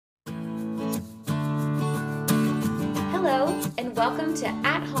Hello, and welcome to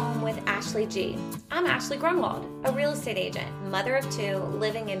At Home with Ashley G. I'm Ashley Grunwald, a real estate agent, mother of two,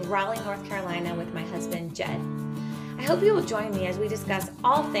 living in Raleigh, North Carolina with my husband, Jed. I hope you will join me as we discuss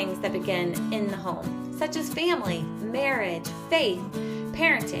all things that begin in the home, such as family, marriage, faith,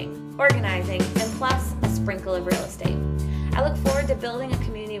 parenting, organizing, and plus a sprinkle of real estate. I look forward to building a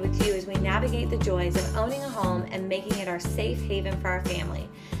community with you as we navigate the joys of owning a home and making it our safe haven for our family,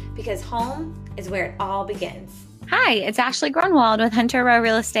 because home is where it all begins. Hi, it's Ashley Grunwald with Hunter Row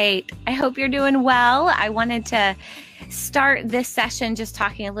Real Estate. I hope you're doing well. I wanted to start this session just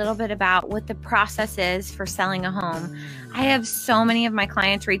talking a little bit about what the process is for selling a home. I have so many of my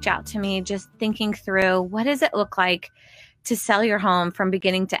clients reach out to me just thinking through, what does it look like to sell your home from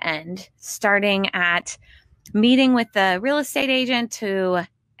beginning to end, starting at meeting with the real estate agent to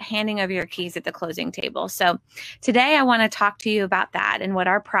handing over your keys at the closing table. So today I want to talk to you about that and what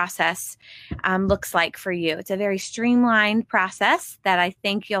our process looks like for you. It's a very streamlined process that I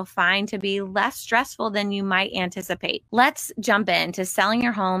think you'll find to be less stressful than you might anticipate. Let's jump into selling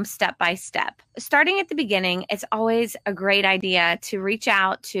your home step by step. Starting at the beginning, it's always a great idea to reach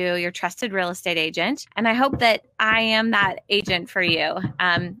out to your trusted real estate agent. And I hope that I am that agent for you.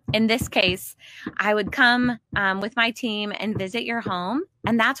 In this case, I would come with my team and visit your home.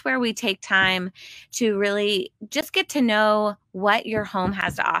 And that's where we take time to really just get to know what your home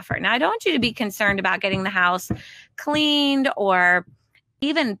has to offer. Now, I don't want you to be concerned about getting the house cleaned or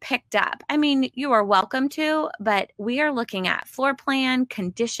even picked up. I mean, you are welcome to, but we are looking at floor plan,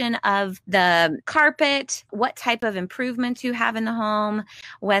 condition of the carpet, what type of improvements you have in the home,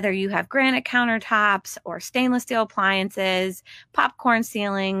 whether you have granite countertops or stainless steel appliances, popcorn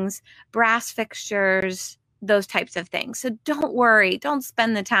ceilings, brass fixtures, those types of things. So don't worry. Don't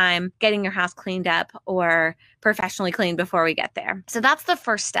spend the time getting your house cleaned up or professionally cleaned before we get there. So that's the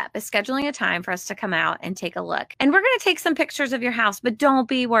first step, is scheduling a time for us to come out and take a look. And we're going to take some pictures of your house, but don't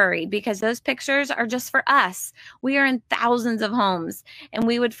be worried, because those pictures are just for us. We are in thousands of homes and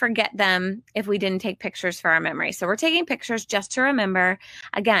we would forget them if we didn't take pictures for our memory. So we're taking pictures just to remember,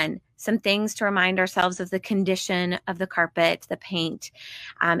 again, some things to remind ourselves of the condition of the carpet, the paint,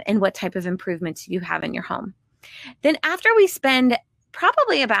 and what type of improvements you have in your home. Then after we spend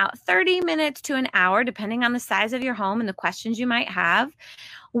probably about 30 minutes to an hour, depending on the size of your home and the questions you might have,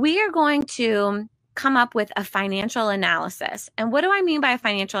 we are going to come up with a financial analysis. And what do I mean by a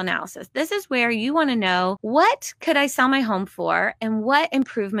financial analysis? This is where you want to know, what could I sell my home for and what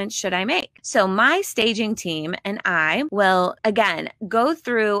improvements should I make? So my staging team and I will, again, go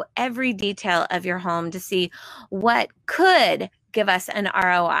through every detail of your home to see what could give us an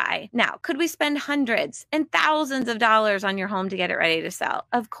ROI. Now, could we spend hundreds and thousands of dollars on your home to get it ready to sell?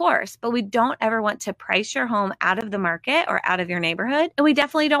 Of course, but we don't ever want to price your home out of the market or out of your neighborhood. And we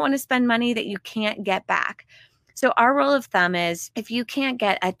definitely don't want to spend money that you can't get back. So our rule of thumb is, if you can't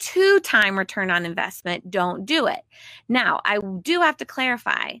get a 2-time return on investment, don't do it. Now, I do have to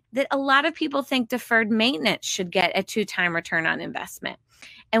clarify that a lot of people think deferred maintenance should get a 2-time return on investment.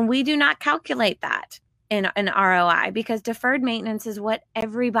 And we do not calculate that in an ROI, because deferred maintenance is what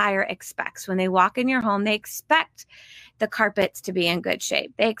every buyer expects. When they walk in your home, they expect the carpets to be in good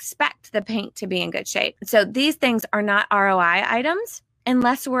shape. They expect the paint to be in good shape. So these things are not ROI items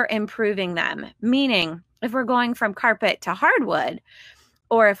unless we're improving them. Meaning, if we're going from carpet to hardwood,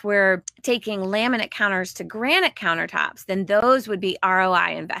 or if we're taking laminate counters to granite countertops, then those would be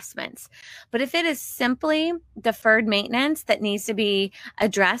ROI investments. But if it is simply deferred maintenance that needs to be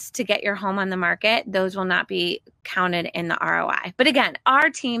addressed to get your home on the market, those will not be counted in the ROI. But again, our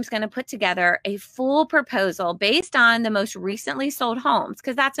team's going to put together a full proposal based on the most recently sold homes,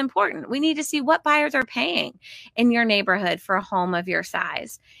 because that's important. We need to see what buyers are paying in your neighborhood for a home of your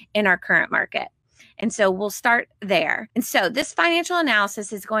size in our current market. And so we'll start there. And so this financial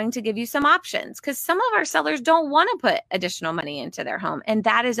analysis is going to give you some options, because some of our sellers don't want to put additional money into their home, and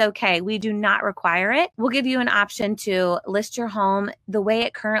that is okay. We do not require it. We'll give you an option to list your home the way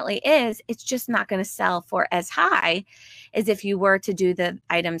it currently is. It's just not going to sell for as high as if you were to do the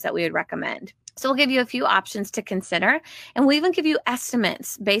items that we would recommend. So we'll give you a few options to consider, and we'll even give you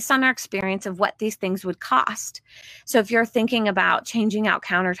estimates based on our experience of what these things would cost. So if you're thinking about changing out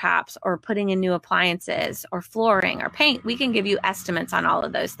countertops or putting in new appliances or flooring or paint, we can give you estimates on all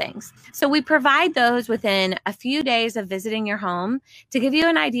of those things. So we provide those within a few days of visiting your home to give you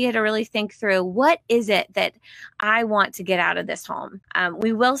an idea to really think through, what is it that I want to get out of this home?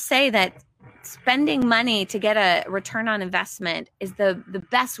 We will say that spending money to get a return on investment is the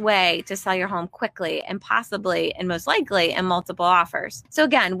best way to sell your home quickly and possibly and most likely in multiple offers. So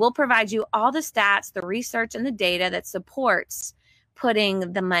again, we'll provide you all the stats, the research, and the data that supports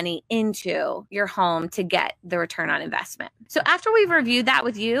putting the money into your home to get the return on investment. So after we've reviewed that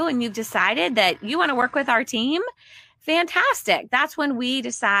with you and you've decided that you want to work with our team, fantastic. That's when we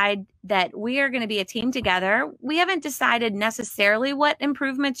decide that we are going to be a team together. We haven't decided necessarily what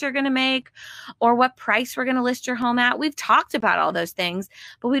improvements you're going to make or what price we're going to list your home at. We've talked about all those things,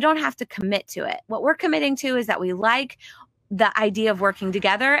 but we don't have to commit to it. What we're committing to is that we like the idea of working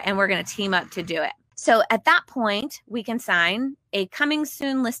together and we're going to team up to do it. So at that point, we can sign a coming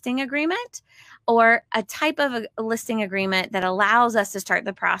soon listing agreement or a type of a listing agreement that allows us to start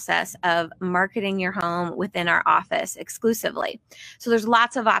the process of marketing your home within our office exclusively. So there's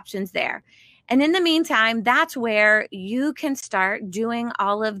lots of options there. And in the meantime, that's where you can start doing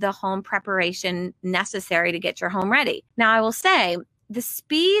all of the home preparation necessary to get your home ready. Now, I will say the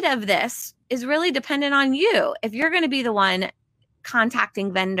speed of this is really dependent on you. If you're going to be the one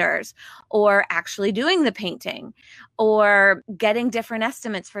contacting vendors or actually doing the painting or getting different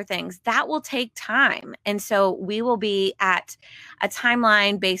estimates for things, that will take time. And so we will be at a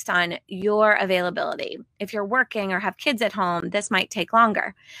timeline based on your availability. If you're working or have kids at home, this might take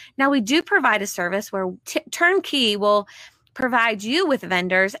longer. Now, we do provide a service where Turnkey will provide you with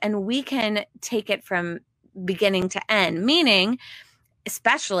vendors and we can take it from beginning to end, meaning,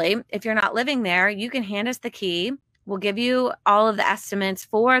 especially if you're not living there, you can hand us the key. We'll give you all of the estimates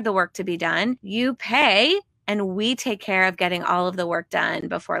for the work to be done. You pay, and we take care of getting all of the work done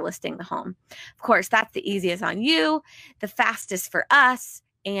before listing the home. Of course, that's the easiest on you, the fastest for us,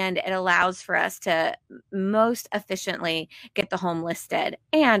 and it allows for us to most efficiently get the home listed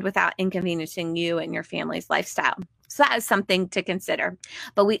and without inconveniencing you and your family's lifestyle. So that is something to consider.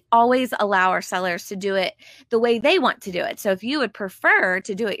 But we always allow our sellers to do it the way they want to do it. So if you would prefer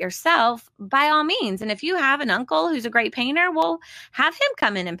to do it yourself, by all means. And if you have an uncle who's a great painter, we'll have him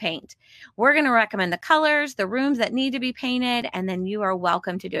come in and paint. We're going to recommend the colors, the rooms that need to be painted, and then you are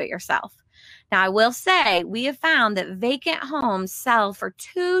welcome to do it yourself. Now, I will say we have found that vacant homes sell for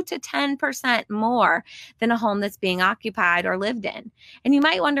 2 to 10% more than a home that's being occupied or lived in. And you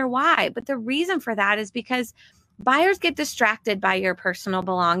might wonder why, but the reason for that is because buyers get distracted by your personal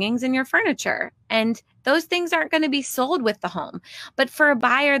belongings and your furniture, and those things aren't going to be sold with the home. But for a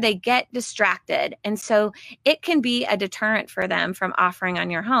buyer, they get distracted. And so it can be a deterrent for them from offering on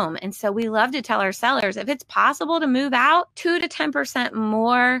your home. And so we love to tell our sellers, if it's possible to move out, 2 to 10%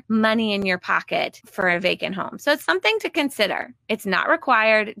 more money in your pocket for a vacant home. So it's something to consider. It's not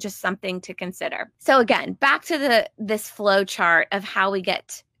required, just something to consider. So again, back to this flow chart of how we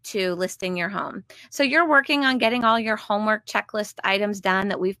get to listing your home. So you're working on getting all your homework checklist items done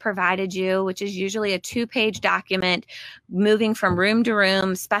that we've provided you, which is usually a 2-page document, moving from room to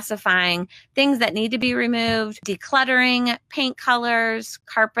room, specifying things that need to be removed, decluttering, paint colors,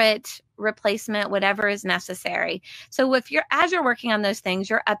 carpet replacement, whatever is necessary. So as you're working on those things,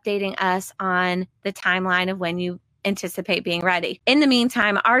 you're updating us on the timeline of when you anticipate being ready. In the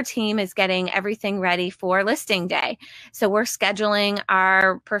meantime, our team is getting everything ready for listing day. So we're scheduling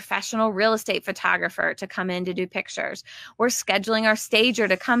our professional real estate photographer to come in to do pictures. We're scheduling our stager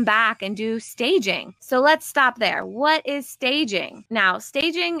to come back and do staging. So let's stop there. What is staging? Now,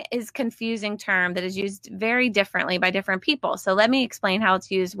 staging is a confusing term that is used very differently by different people. So let me explain how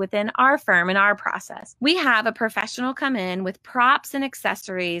it's used within our firm and our process. We have a professional come in with props and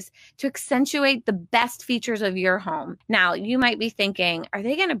accessories to accentuate the best features of your home. Now, you might be thinking, are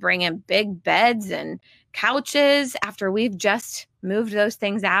they going to bring in big beds and couches after we've just moved those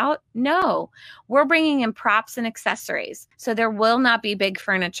things out? No, we're bringing in props and accessories. So there will not be big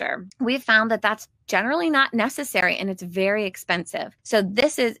furniture. We've found that that's generally not necessary and it's very expensive. So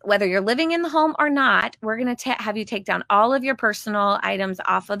this is whether you're living in the home or not, we're going to have you take down all of your personal items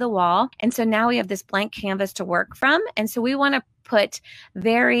off of the wall. And so now we have this blank canvas to work from. And so we want to put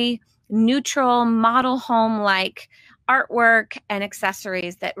very neutral model home-like artwork and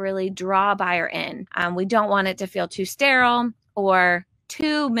accessories that really draw a buyer in. We don't want it to feel too sterile or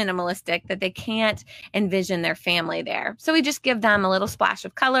too minimalistic that they can't envision their family there. So we just give them a little splash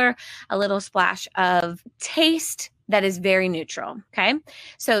of color, a little splash of taste that is very neutral. Okay.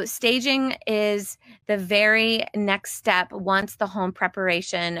 So staging is the very next step once the home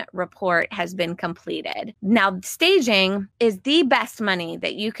preparation report has been completed. Now, staging is the best money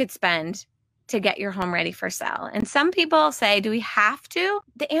that you could spend to get your home ready for sale. And some people say, do we have to?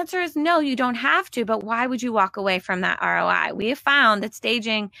 The answer is no, you don't have to, but why would you walk away from that ROI? We have found that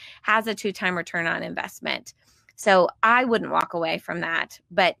staging has a 2-time return on investment. So I wouldn't walk away from that,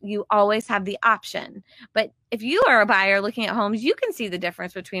 but you always have the option. But if you are a buyer looking at homes, you can see the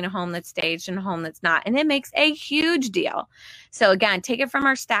difference between a home that's staged and a home that's not. And it makes a huge deal. So again, take it from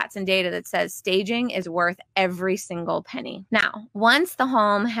our stats and data that says staging is worth every single penny. Now, once the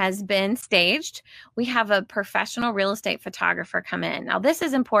home has been staged, we have a professional real estate photographer come in. Now, this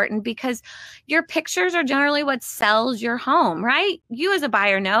is important because your pictures are generally what sells your home, right? You as a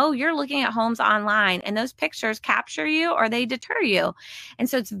buyer know you're looking at homes online and those pictures capture you or they deter you. And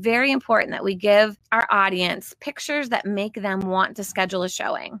so it's very important that we give our audience pictures that make them want to schedule a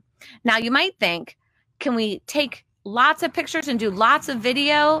showing. Now, you might think, can we take lots of pictures and do lots of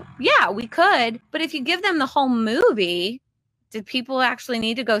video? Yeah, we could. But if you give them the whole movie, did people actually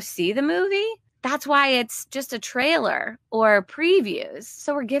need to go see the movie? That's why it's just a trailer or previews.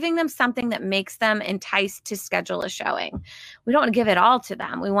 So we're giving them something that makes them enticed to schedule a showing. We don't want to give it all to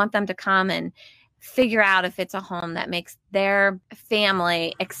them. We want them to come and figure out if it's a home that makes their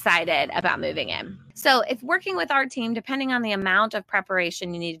family excited about moving in. So if working with our team, depending on the amount of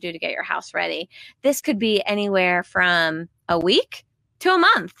preparation you need to do to get your house ready, this could be anywhere from a week to a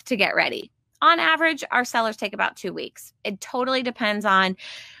month to get ready. On average, our sellers take about 2 weeks. It totally depends on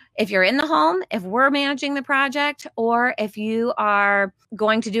if you're in the home, if we're managing the project, or if you are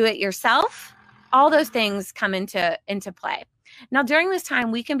going to do it yourself. All those things come into play. Now, during this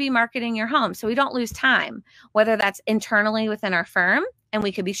time, we can be marketing your home so we don't lose time, whether that's internally within our firm, and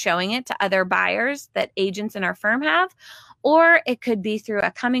we could be showing it to other buyers that agents in our firm have, or it could be through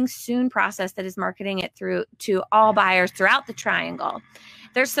a coming soon process that is marketing it through to all buyers throughout the triangle.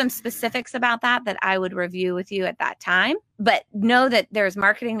 There's some specifics about that I would review with you at that time, but know that there's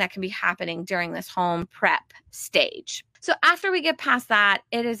marketing that can be happening during this home prep stage. So after we get past that,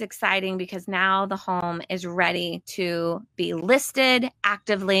 it is exciting because now the home is ready to be listed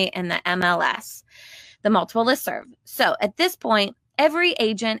actively in the MLS, the multiple listserv. So at this point, every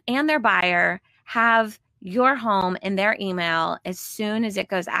agent and their buyer have your home in their email as soon as it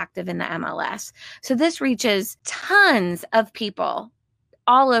goes active in the MLS. So this reaches tons of people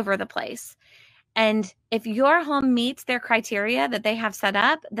all over the place. And if your home meets their criteria that they have set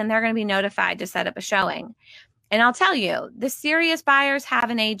up, then they're going to be notified to set up a showing. And I'll tell you, the serious buyers have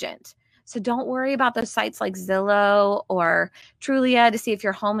an agent. So don't worry about those sites like Zillow or Trulia to see if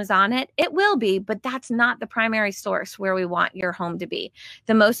your home is on it. It will be, but that's not the primary source where we want your home to be.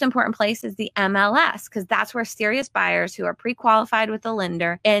 The most important place is the MLS, because that's where serious buyers who are pre-qualified with the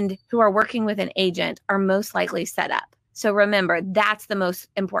lender and who are working with an agent are most likely set up. So remember, that's the most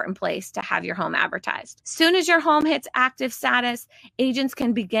important place to have your home advertised. Soon as your home hits active status, agents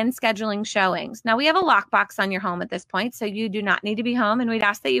can begin scheduling showings. Now, we have a lockbox on your home at this point, so you do not need to be home, and we'd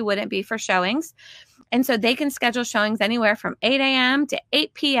ask that you wouldn't be for showings. And so they can schedule showings anywhere from 8 a.m. to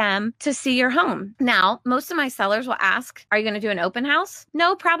 8 p.m. to see your home. Now, most of my sellers will ask, are you going to do an open house?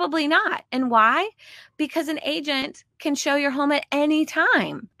 No, probably not. And why? Because an agent can show your home at any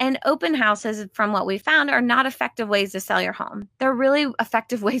time. And open houses, from what we found, are not effective ways to sell your home. They're really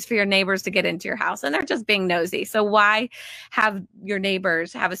effective ways for your neighbors to get into your house, and they're just being nosy. So why have your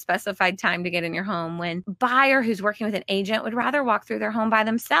neighbors have a specified time to get in your home when a buyer who's working with an agent would rather walk through their home by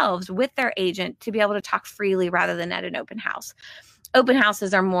themselves with their agent to be able to talk freely rather than at an open house? Open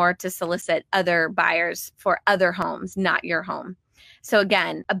houses are more to solicit other buyers for other homes, not your home. So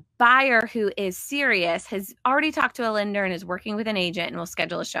again, a buyer who is serious has already talked to a lender and is working with an agent and will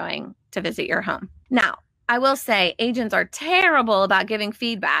schedule a showing to visit your home. Now, I will say agents are terrible about giving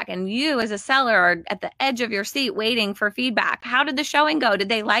feedback, and you as a seller are at the edge of your seat waiting for feedback. How did the showing go? Did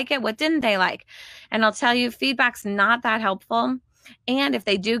they like it? What didn't they like? And I'll tell you, feedback's not that helpful. And if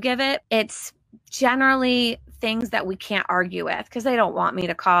they do give it, it's generally things that we can't argue with because they don't want me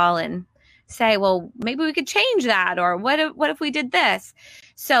to call and say, well, maybe we could change that, or what if we did this?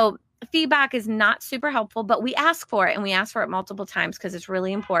 So feedback is not super helpful, but we ask for it, and we ask for it multiple times because it's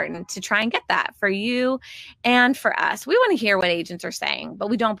really important to try and get that for you and for us. We want to hear what agents are saying, but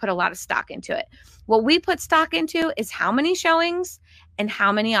we don't put a lot of stock into it. What we put stock into is how many showings and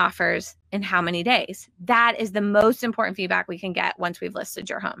how many offers in how many days. That is the most important feedback we can get once we've listed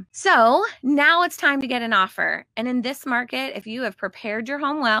your home. So now it's time to get an offer. And in this market, if you have prepared your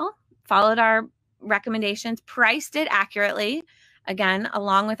home well, followed our recommendations, priced it accurately, again,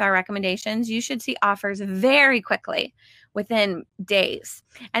 along with our recommendations, you should see offers very quickly within days.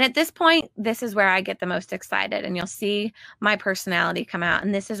 And at this point, this is where I get the most excited, and you'll see my personality come out.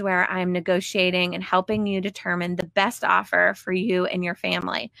 And this is where I'm negotiating and helping you determine the best offer for you and your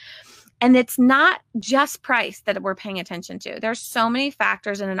family. And it's not just price that we're paying attention to. There's so many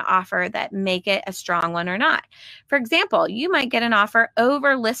factors in an offer that make it a strong one or not. For example, you might get an offer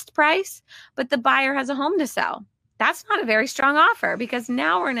over list price, but the buyer has a home to sell. That's not a very strong offer, because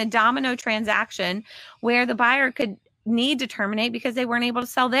now we're in a domino transaction where the buyer could need to terminate because they weren't able to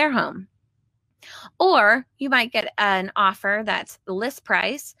sell their home. Or you might get an offer that's list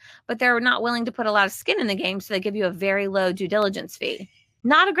price, but they're not willing to put a lot of skin in the game, so they give you a very low due diligence fee.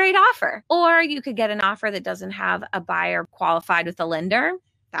 Not a great offer. Or you could get an offer that doesn't have a buyer qualified with a lender.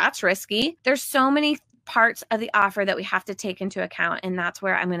 That's risky. There's so many parts of the offer that we have to take into account, and that's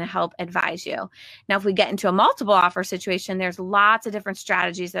where I'm going to help advise you. Now, if we get into a multiple offer situation, there's lots of different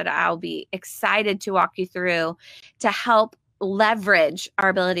strategies that I'll be excited to walk you through to help leverage our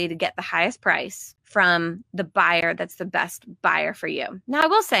ability to get the highest price from the buyer that's the best buyer for you. Now, I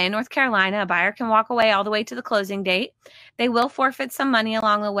will say in North Carolina, a buyer can walk away all the way to the closing date. They will forfeit some money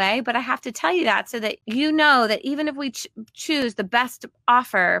along the way, but I have to tell you that so that you know that even if we choose the best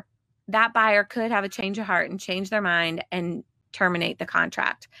offer, that buyer could have a change of heart and change their mind and terminate the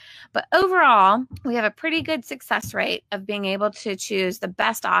contract. But overall, we have a pretty good success rate of being able to choose the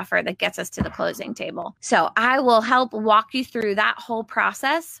best offer that gets us to the closing table. So I will help walk you through that whole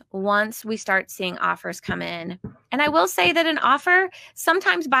process once we start seeing offers come in. And I will say that an offer,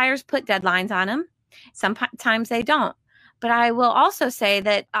 sometimes buyers put deadlines on them, sometimes they don't. But I will also say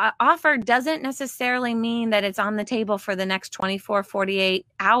that offer doesn't necessarily mean that it's on the table for the next 24, 48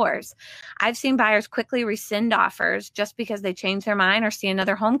 hours. I've seen buyers quickly rescind offers just because they change their mind or see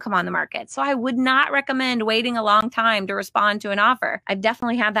another home come on the market. So I would not recommend waiting a long time to respond to an offer. I've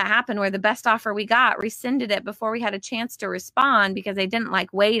definitely had that happen where the best offer we got rescinded it before we had a chance to respond because they didn't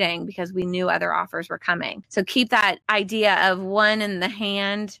like waiting because we knew other offers were coming. So keep that idea of one in the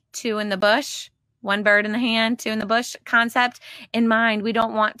hand, two in the bush. One bird in the hand, two in the bush concept in mind. We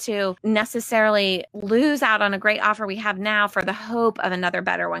don't want to necessarily lose out on a great offer we have now for the hope of another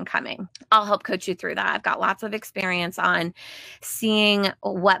better one coming. I'll help coach you through that. I've got lots of experience on seeing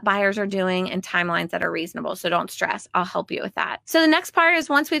what buyers are doing and timelines that are reasonable. So don't stress. I'll help you with that. So the next part is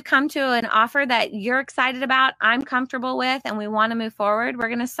once we've come to an offer that you're excited about, I'm comfortable with, and we want to move forward, we're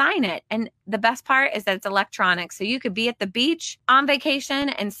going to sign it. And the best part is that it's electronic. So you could be at the beach on vacation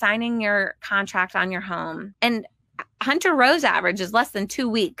and signing your contract on your home. And Hunter Rose average is less than 2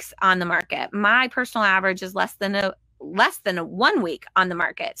 weeks on the market. My personal average is less than 1 week on the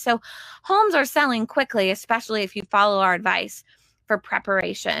market. So homes are selling quickly, especially if you follow our advice for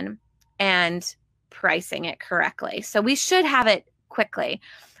preparation and pricing it correctly. So we should have it quickly.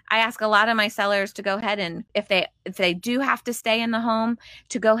 I ask a lot of my sellers to go ahead and if they do have to stay in the home,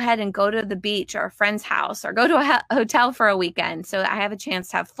 to go ahead and go to the beach or a friend's house or go to a hotel for a weekend. So I have a chance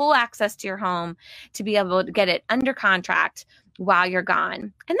to have full access to your home to be able to get it under contract while you're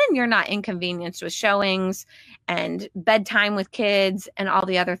gone. And then you're not inconvenienced with showings and bedtime with kids and all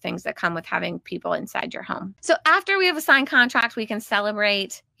the other things that come with having people inside your home. So after we have a signed contract, we can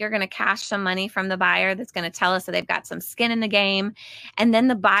celebrate. You're going to cash some money from the buyer that's going to tell us that they've got some skin in the game. And then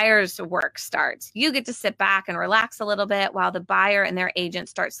the buyer's work starts. You get to sit back and relax a little bit while the buyer and their agent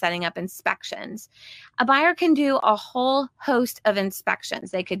start setting up inspections. A buyer can do a whole host of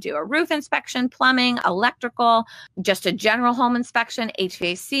inspections. They could do a roof inspection, plumbing, electrical, just a general home inspection,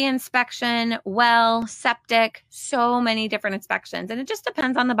 HVAC inspection, well, septic, so many different inspections. And it just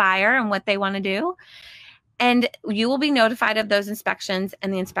depends on the buyer and what they want to do. And you will be notified of those inspections,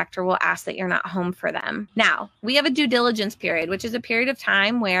 and the inspector will ask that you're not home for them. Now, we have a due diligence period, which is a period of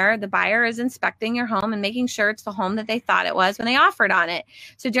time where the buyer is inspecting your home and making sure it's the home that they thought it was when they offered on it.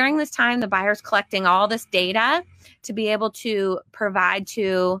 So during this time, the buyer's collecting all this data to be able to provide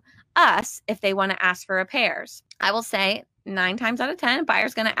to us if they want to ask for repairs. I will say 9 times out of 10, a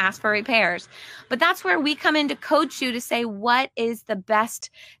buyer's going to ask for repairs. But that's where we come in to coach you to say what is the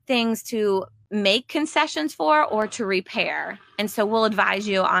best things to make concessions for or to repair. And so we'll advise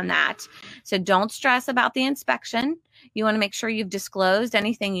you on that. So don't stress about the inspection. You want to make sure you've disclosed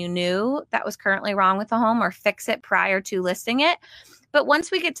anything you knew that was currently wrong with the home or fix it prior to listing it. But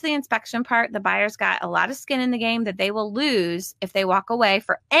once we get to the inspection part, the buyer's got a lot of skin in the game that they will lose if they walk away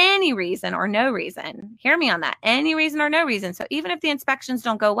for any reason or no reason. Hear me on that. Any reason or no reason. So even if the inspections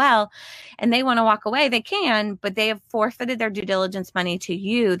don't go well and they want to walk away, they can, but they have forfeited their due diligence money to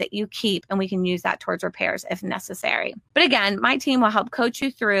you that you keep, and we can use that towards repairs if necessary. But again, my team will help coach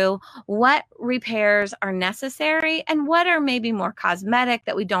you through what repairs are necessary and what are maybe more cosmetic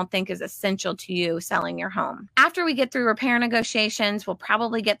that we don't think is essential to you selling your home. After we get through repair negotiations, we'll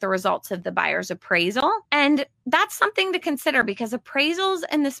probably get the results of the buyer's appraisal. And that's something to consider because appraisals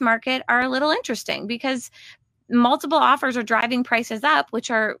in this market are a little interesting because multiple offers are driving prices up, which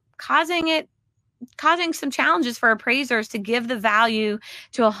are causing some challenges for appraisers to give the value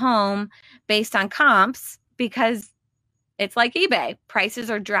to a home based on comps because it's like eBay. Prices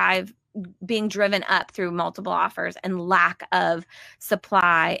are being driven up through multiple offers and lack of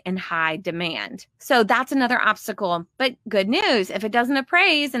supply and high demand. So that's another obstacle. But good news, if it doesn't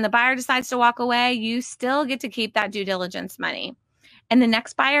appraise and the buyer decides to walk away, you still get to keep that due diligence money. And the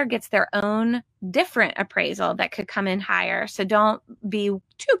next buyer gets their own different appraisal that could come in higher. So don't be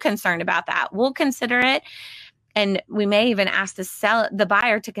too concerned about that. We'll consider it. And we may even ask the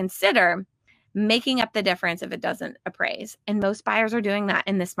buyer to consider making up the difference if it doesn't appraise. And most buyers are doing that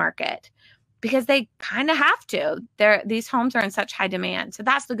in this market because they kind of have to. These homes are in such high demand. So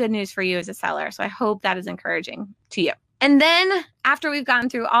that's the good news for you as a seller. So I hope that is encouraging to you. And then after we've gotten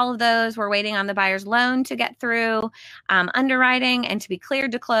through all of those, we're waiting on the buyer's loan to get through underwriting and to be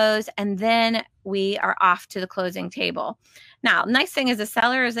cleared to close. And then we are off to the closing table. Now, nice thing as a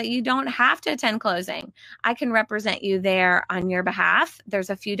seller is that you don't have to attend closing. I can represent you there on your behalf. There's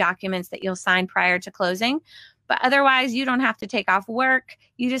a few documents that you'll sign prior to closing, but otherwise you don't have to take off work.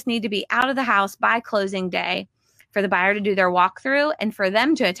 You just need to be out of the house by closing day for the buyer to do their walkthrough and for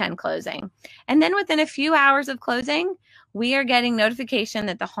them to attend closing. And then within a few hours of closing, we are getting notification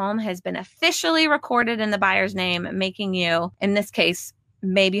that the home has been officially recorded in the buyer's name, making you, in this case,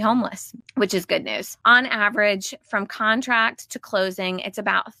 maybe homeless, which is good news. On average, from contract to closing, it's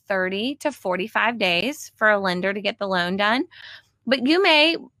about 30 to 45 days for a lender to get the loan done. But you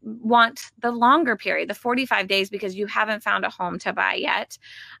may want the longer period, the 45 days, because you haven't found a home to buy yet.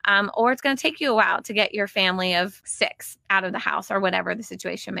 Or it's going to take you a while to get your family of 6 out of the house or whatever the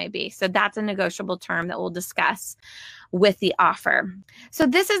situation may be. So that's a negotiable term that we'll discuss with the offer. So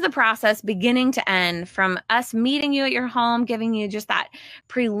this is the process beginning to end, from us meeting you at your home, giving you just that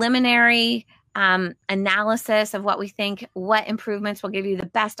preliminary analysis of what we think, what improvements will give you the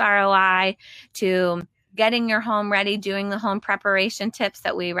best ROI, to getting your home ready, doing the home preparation tips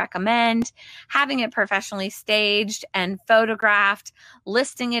that we recommend, having it professionally staged and photographed,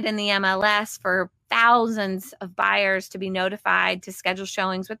 listing it in the MLS for thousands of buyers to be notified to schedule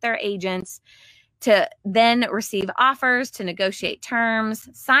showings with their agents, to then receive offers, to negotiate terms,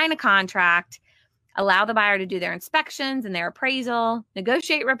 sign a contract, allow the buyer to do their inspections and their appraisal,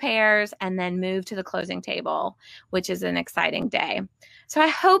 negotiate repairs, and then move to the closing table, which is an exciting day. So I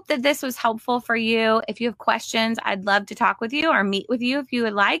hope that this was helpful for you. If you have questions, I'd love to talk with you or meet with you if you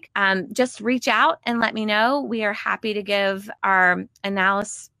would like. Just reach out and let me know. We are happy to give our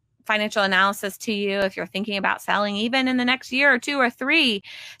financial analysis to you if you're thinking about selling even in the next year or 2 or 3,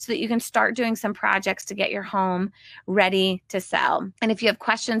 so that you can start doing some projects to get your home ready to sell. And if you have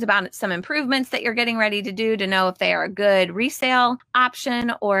questions about some improvements that you're getting ready to do to know if they are a good resale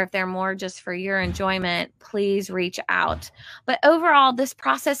option or if they're more just for your enjoyment, please reach out. But overall, this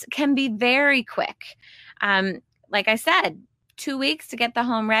process can be very quick. Like I said, 2 weeks to get the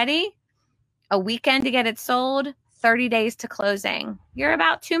home ready, a weekend to get it sold, 30 days to closing. You're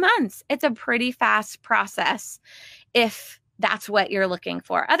about 2 months. It's a pretty fast process if that's what you're looking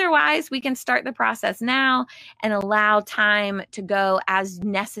for. Otherwise, we can start the process now and allow time to go as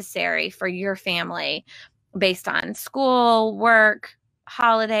necessary for your family based on school, work,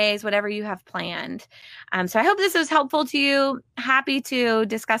 holidays, whatever you have planned. So I hope this was helpful to you. Happy to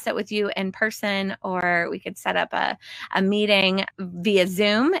discuss it with you in person, or we could set up a meeting via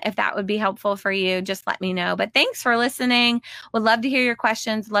Zoom if that would be helpful for you. Just let me know. But thanks for listening. Would love to hear your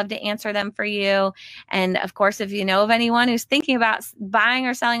questions, love to answer them for you. And of course, if you know of anyone who's thinking about buying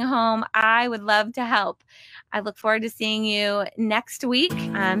or selling a home, I would love to help. I look forward to seeing you next week.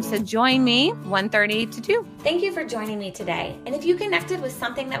 So join me 1:30 to 2. Thank you for joining me today. And if you connected with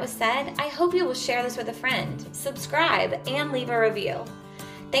something that was said, I hope you will share this with a friend, subscribe, and leave a review.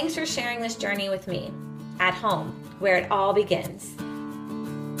 Thanks for sharing this journey with me at home, where it all begins.